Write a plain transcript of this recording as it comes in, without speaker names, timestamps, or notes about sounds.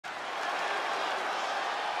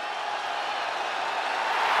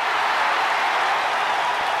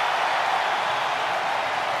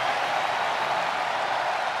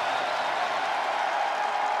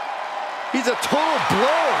He's a total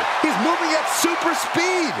blower. He's moving at super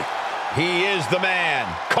speed. He is the man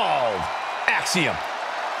called Axiom.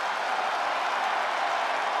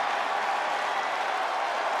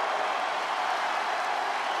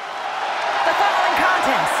 The following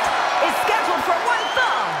contest is scheduled for one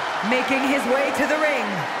fall, making his way to the ring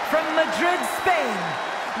from Madrid, Spain,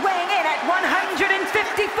 weighing in at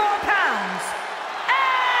 154 pounds,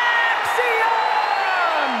 Axiom!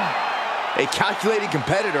 A calculated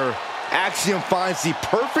competitor, Axiom finds the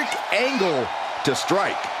perfect angle to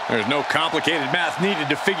strike. There's no complicated math needed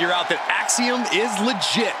to figure out that Axiom is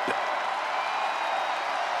legit.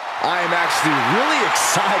 I am actually really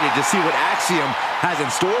excited to see what Axiom has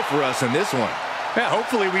in store for us in this one. Yeah,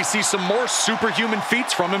 hopefully we see some more superhuman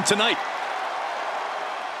feats from him tonight.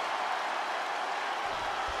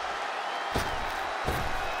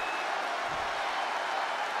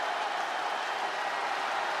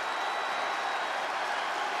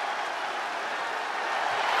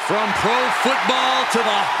 From pro football to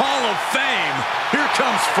the Hall of Fame, here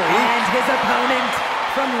comes Faarooq. And his opponent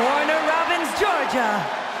from Warner Robins, Georgia,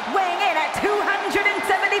 weighing in at 275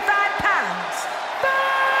 pounds,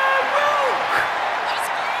 faarooq!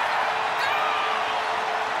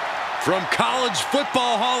 From college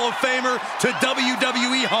football Hall of Famer to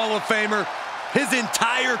WWE Hall of Famer, his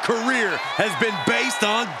entire career has been based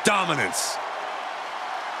on dominance.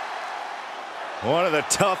 One of the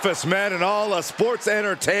toughest men in all of sports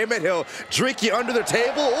entertainment. He'll drink you under the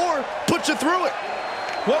table or put you through it.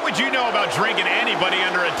 What would you know about drinking anybody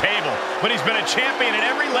under a table? But he's been a champion at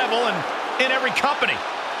every level and in every company.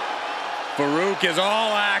 Faarooq is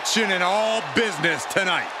all action and all business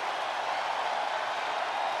tonight.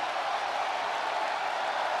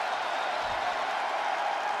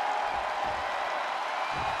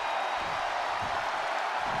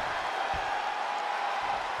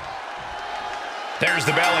 There's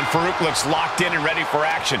the bell, and Faarooq looks locked in and ready for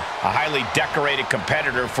action. A highly decorated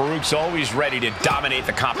competitor, Faarooq's always ready to dominate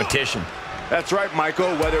the competition. That's right,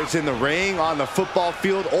 Michael. Whether it's in the ring, on the football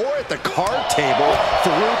field, or at the card table,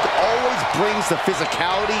 Faarooq always brings the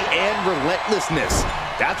physicality and relentlessness.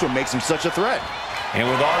 That's what makes him such a threat. And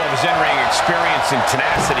with all of his in-ring experience and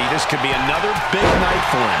tenacity, this could be another big night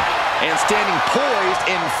for him. And standing poised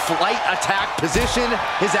in flight attack position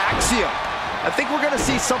is Axiom. I think we're going to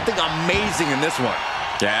see something amazing in this one.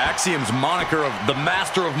 Yeah, Axiom's moniker of the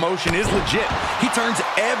master of motion is legit. He turns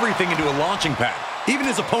everything into a launching pad, even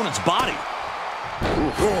his opponent's body.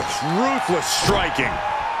 Ruthless striking.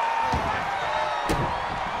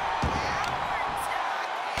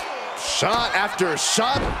 Shot after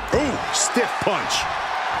shot. Ooh, stiff punch.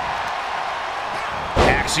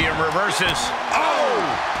 Axiom reverses.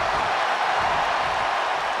 Oh!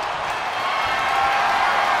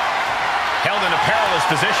 Held in a perilous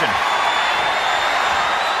position.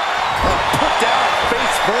 Put down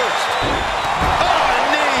face first. Oh, a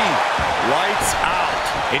knee. Lights out.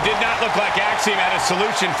 It did not look like Axiom had a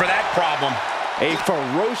solution for that problem. A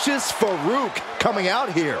ferocious Faarooq coming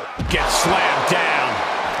out here. Gets slammed down.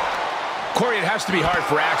 Corey, it has to be hard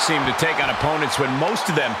for Axiom to take on opponents when most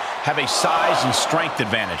of them have a size and strength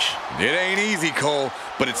advantage. It ain't easy, Cole,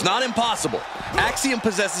 but it's not impossible. Axiom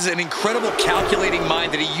possesses an incredible calculating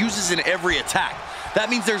mind that he uses in every attack. That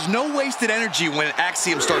means there's no wasted energy when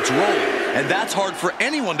Axiom starts rolling, and that's hard for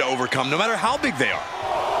anyone to overcome, no matter how big they are.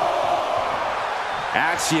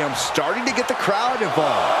 Axiom starting to get the crowd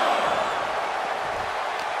involved.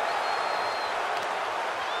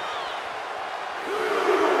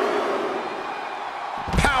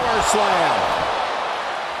 Power slam.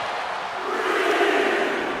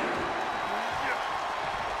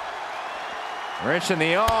 Wrench in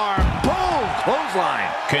the arm. Boom! Clothesline.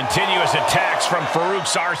 Continuous attacks from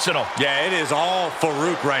Faarooq's arsenal. Yeah, it is all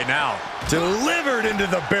Faarooq right now. Delivered into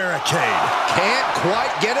the barricade. Can't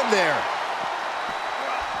quite get him there.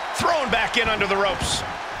 Thrown back in under the ropes.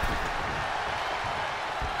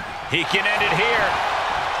 He can end it here.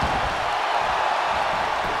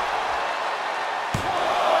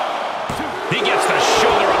 He gets the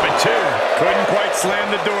shoulder up at two. Couldn't quite slam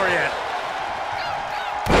the door yet.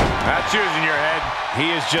 That's yours in your head.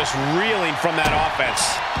 He is just reeling from that offense.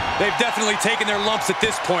 They've definitely taken their lumps at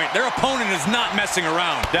this point. Their opponent is not messing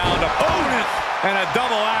around. Down to opponent and a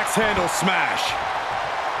double axe handle smash.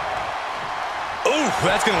 Ooh,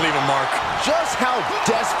 that's going to leave a mark. Just how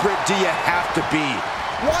desperate do you have to be?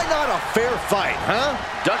 Why not a fair fight, huh?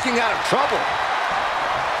 Ducking out of trouble.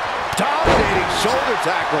 Dominating shoulder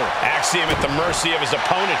tackle. Axiom at the mercy of his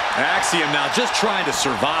opponent. Axiom now just trying to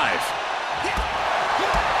survive.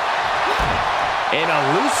 An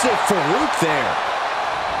elusive Faarooq there.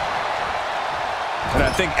 And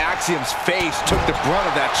I think Axiom's face took the brunt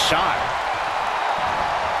of that shot.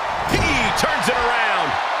 turns it around.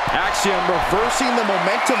 Axiom reversing the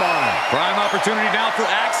momentum on him. Prime opportunity now for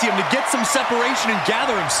Axiom to get some separation and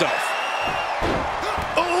gather himself.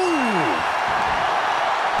 Ooh!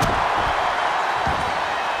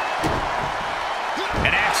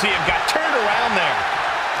 And Axiom got turned around there.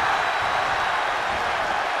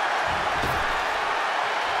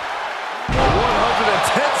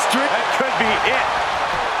 That could be it.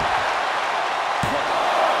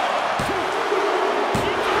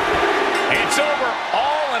 It's over,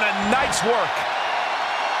 all in a night's work.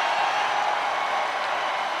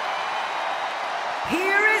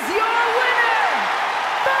 Here is your winner,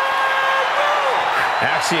 faarooq!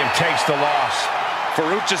 Axiom takes the loss.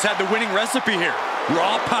 Faarooq just had the winning recipe here.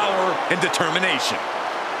 Raw power and determination.